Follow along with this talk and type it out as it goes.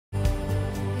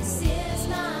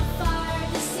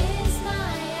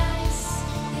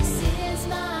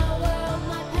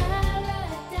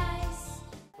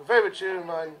favourite tune of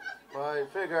mine, my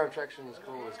Fairground attraction is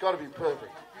called It's Got to Be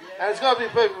Perfect. And it's got to be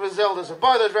perfect for Zelda, so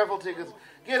buy those raffle tickets,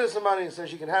 get her some money so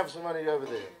she can have some money over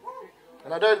there.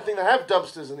 And I don't think they have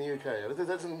dumpsters in the UK. I think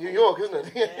that's in New York,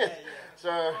 isn't it?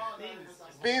 So,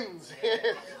 bins,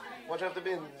 yes. Watch out for the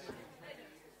bins.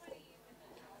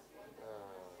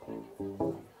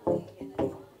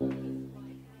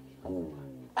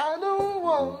 I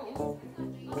know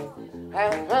one, I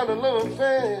found a love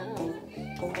affair.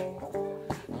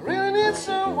 I really need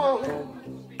someone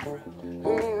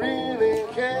who really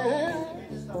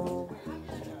cares.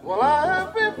 Well, I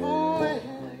have been foolish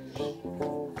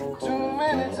too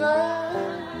many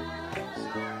times.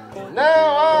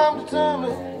 Now I'm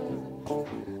determined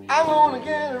I'm gonna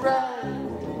get it right.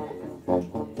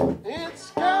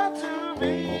 It's got to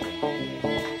be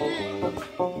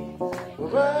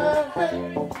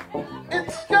perfect.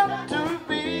 It's got to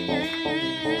be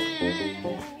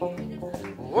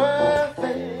worth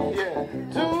it. Yeah,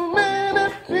 too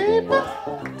many people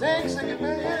take second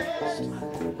best,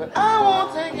 but I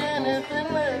won't take anything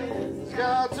less. It's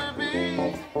got to be,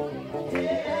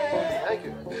 thank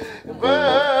you,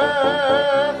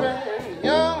 perfect.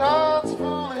 Young hearts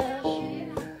foolish,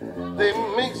 they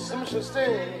make some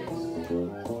mistakes.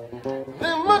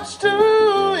 They're much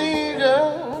too eager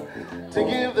to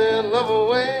give their love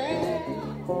away.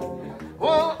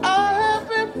 Well, I have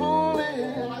been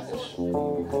foolish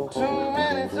too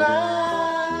many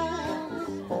times.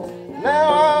 Now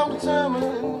I'm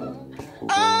determined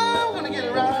I'm gonna get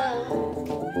it right.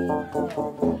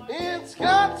 It's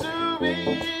got to be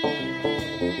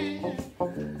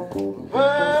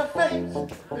perfect.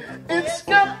 It's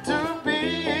got to be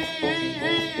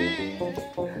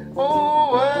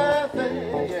worth it.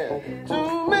 Yeah,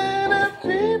 too many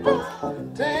people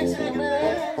take second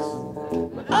best,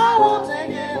 but I won't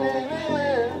take anything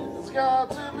less. It's got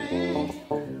to be,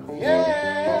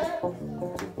 yeah,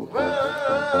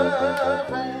 perfect.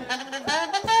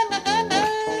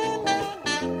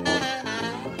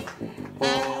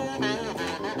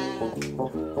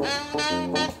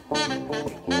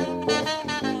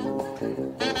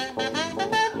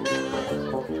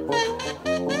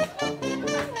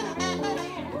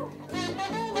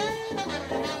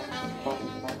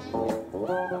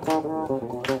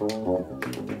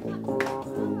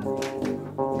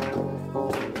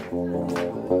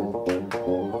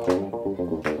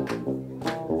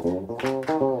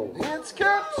 It's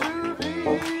got to be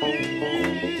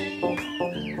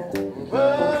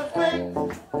perfect.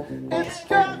 It's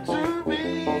got to be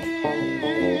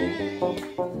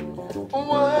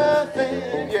worth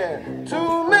it. Yeah,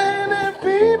 too many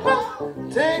people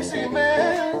take second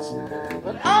best,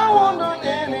 but I won't do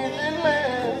anything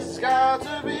less. It's got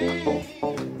to be,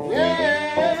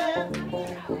 yeah,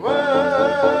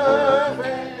 perfect.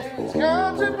 It's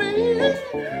got to be,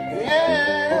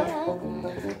 yeah,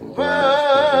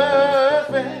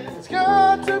 perfect. It's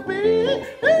got to be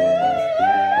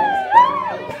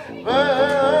perfect.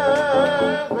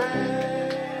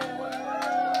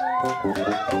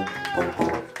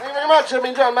 Thank you very much. I've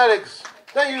been John Maddox.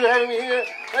 Thank you for having me here.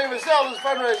 Thank you for Zelda's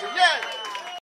fundraising. Yeah!